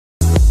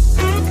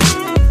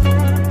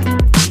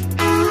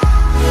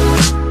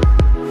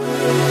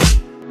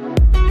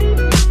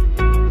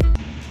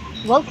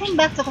Welcome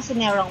back to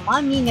Kusinerang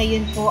Mommy.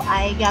 Ngayon po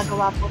ay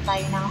gagawa po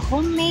tayo ng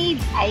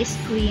homemade ice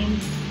cream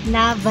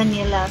na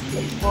vanilla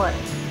flavor.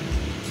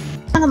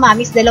 Mga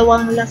mommies,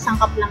 dalawang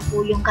sangkap lang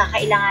po yung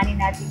kakailanganin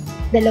natin.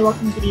 Dalawang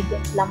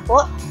ingredients lang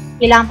po.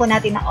 Kailangan po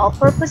natin ng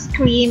all-purpose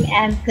cream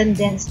and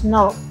condensed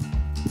milk.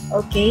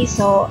 Okay,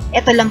 so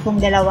ito lang pong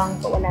dalawang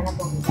to, wala na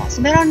pong iba. So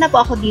meron na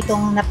po ako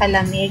ditong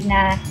napalamig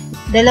na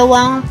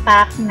dalawang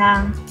pack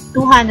ng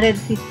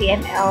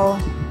 250 ml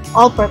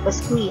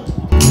all-purpose cream.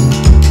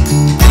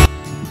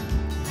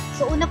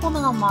 So una po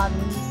mga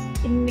mommies,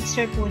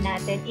 i-mixer po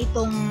natin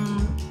itong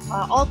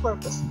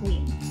all-purpose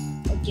cream.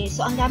 Okay,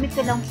 so ang gamit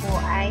ko lang po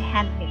ay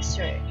hand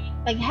mixer.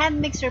 Pag hand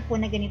mixer po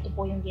na ganito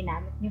po yung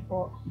ginamit niyo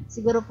po,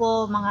 siguro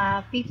po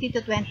mga 15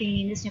 to 20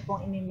 minutes niyo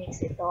pong i-mix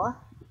ito.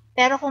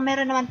 Pero kung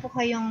meron naman po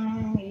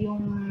kayong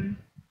yung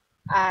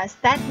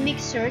stand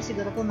mixer,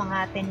 siguro po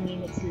mga 10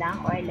 minutes lang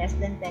or less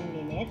than 10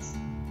 minutes.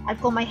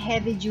 At kung may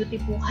heavy duty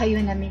po kayo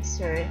na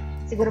mixer,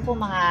 siguro po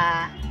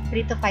mga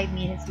 3 to 5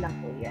 minutes lang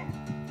po yan.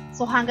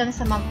 So hanggang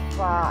sa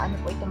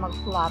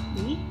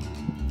mag-floppy,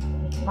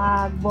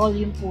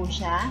 mag-volume po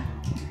siya.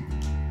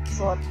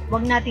 So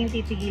wag natin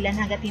titigilan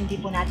hanggat hindi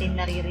po natin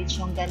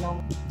nare-reach yung ganong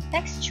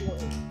texture.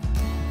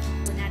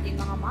 Po natin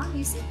mga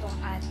mommies itong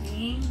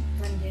ating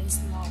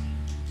condensed milk.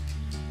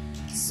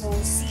 So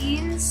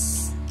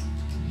since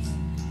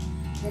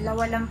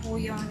dalawa lang po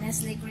yung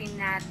Nestle cream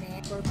natin,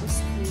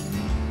 purpose cream.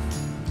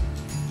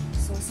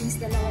 So since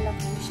dalawa lang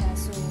po siya,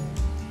 so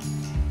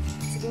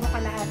siguro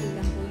kalahati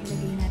lang po yung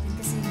lagay natin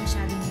kasi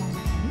masyado namang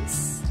matamis.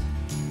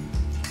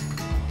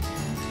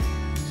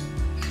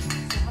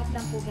 So half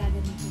lang po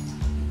gagamitin.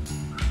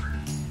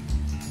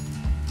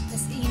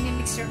 Tapos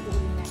i-mixer po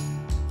ulit.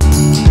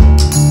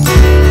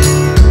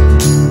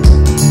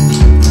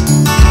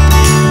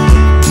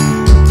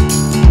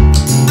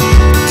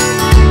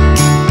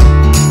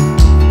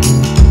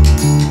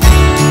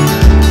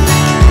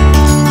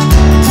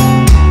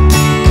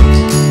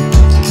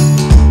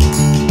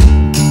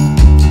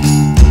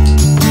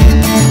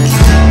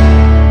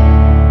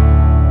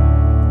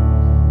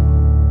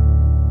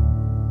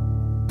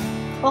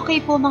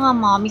 Okay po mga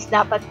mommies,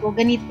 dapat po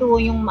ganito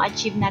yung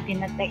ma-achieve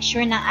natin na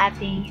texture ng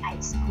ating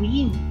ice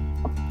cream.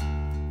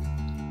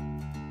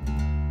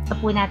 Ito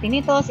po natin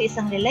ito sa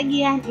isang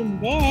lalagyan and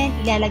then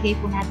ilalagay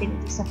po natin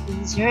ito sa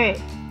freezer.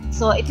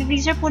 So,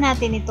 i-freezer po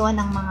natin ito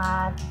ng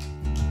mga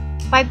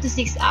 5 to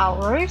 6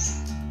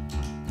 hours.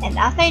 And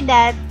after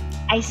that,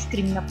 ice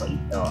cream na po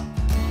ito.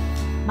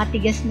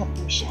 Matigas na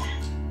po siya.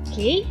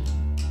 Okay?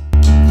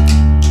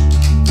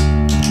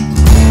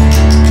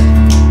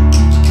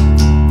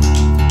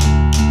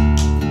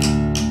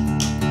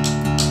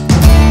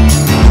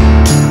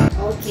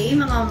 Okay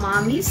mga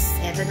mommies,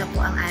 eto na po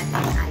ang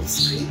ating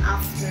ice cream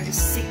after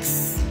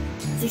 6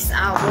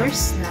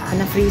 hours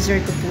na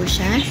freezer ko po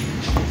siya.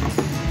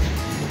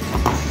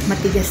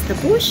 Matigas na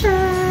po siya.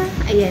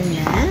 Ayan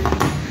na.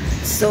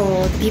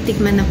 So,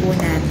 titikman na po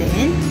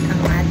natin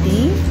ang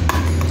ating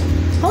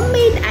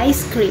homemade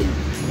ice cream.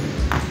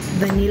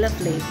 Vanilla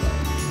flavor.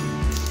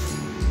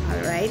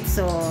 Alright,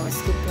 so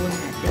scoop po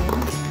natin.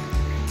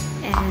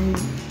 And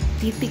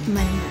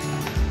titikman na.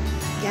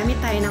 Gamit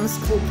tayo ng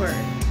scooper.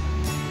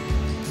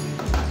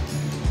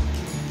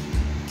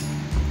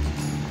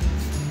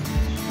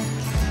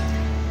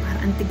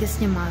 Ang tigas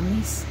niya,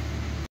 mommies.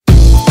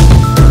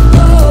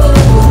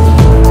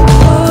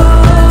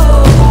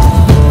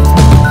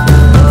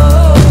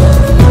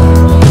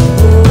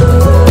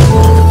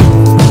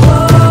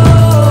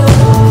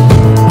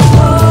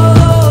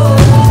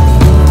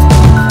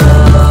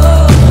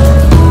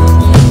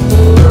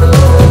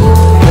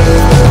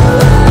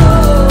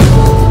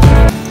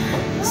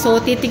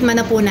 So, titikman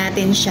na po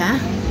natin siya.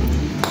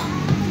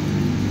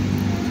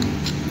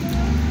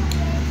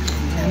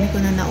 Dami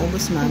ko na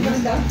naubos,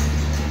 mommies.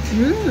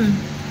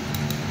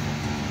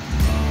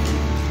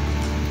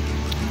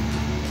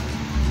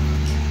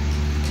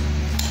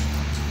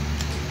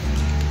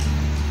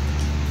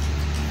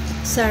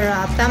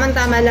 Sarap.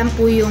 Tamang-tama lang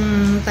po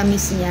yung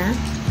tamis niya.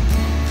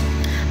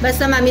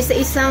 Basta mami, sa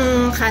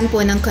isang can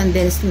po ng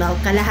condensed milk,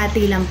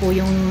 kalahati lang po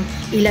yung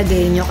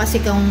ilagay nyo.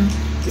 Kasi kung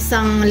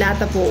isang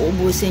lata po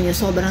ubusin nyo,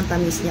 sobrang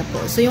tamis niya po.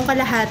 So yung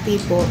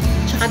kalahati po,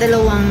 tsaka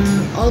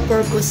dalawang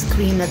all-purpose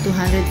cream na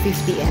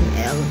 250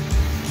 ml.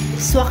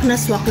 Swak na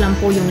swak lang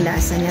po yung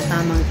lasa niya,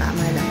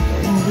 tamang-tama lang po.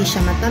 Hindi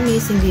siya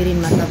matamis, hindi rin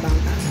matabang,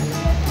 tama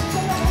lang.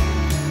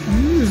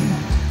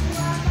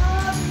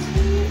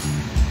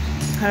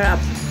 Harap.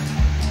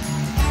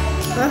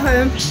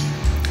 Okay.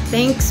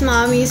 Thanks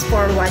mommies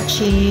for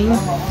watching.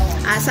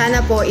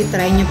 Sana po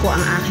itry nyo po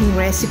ang aking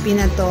recipe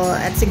na to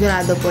at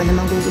sigurado po na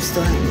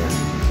magugustuhan nyo.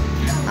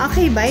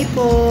 Okay, bye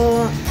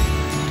po!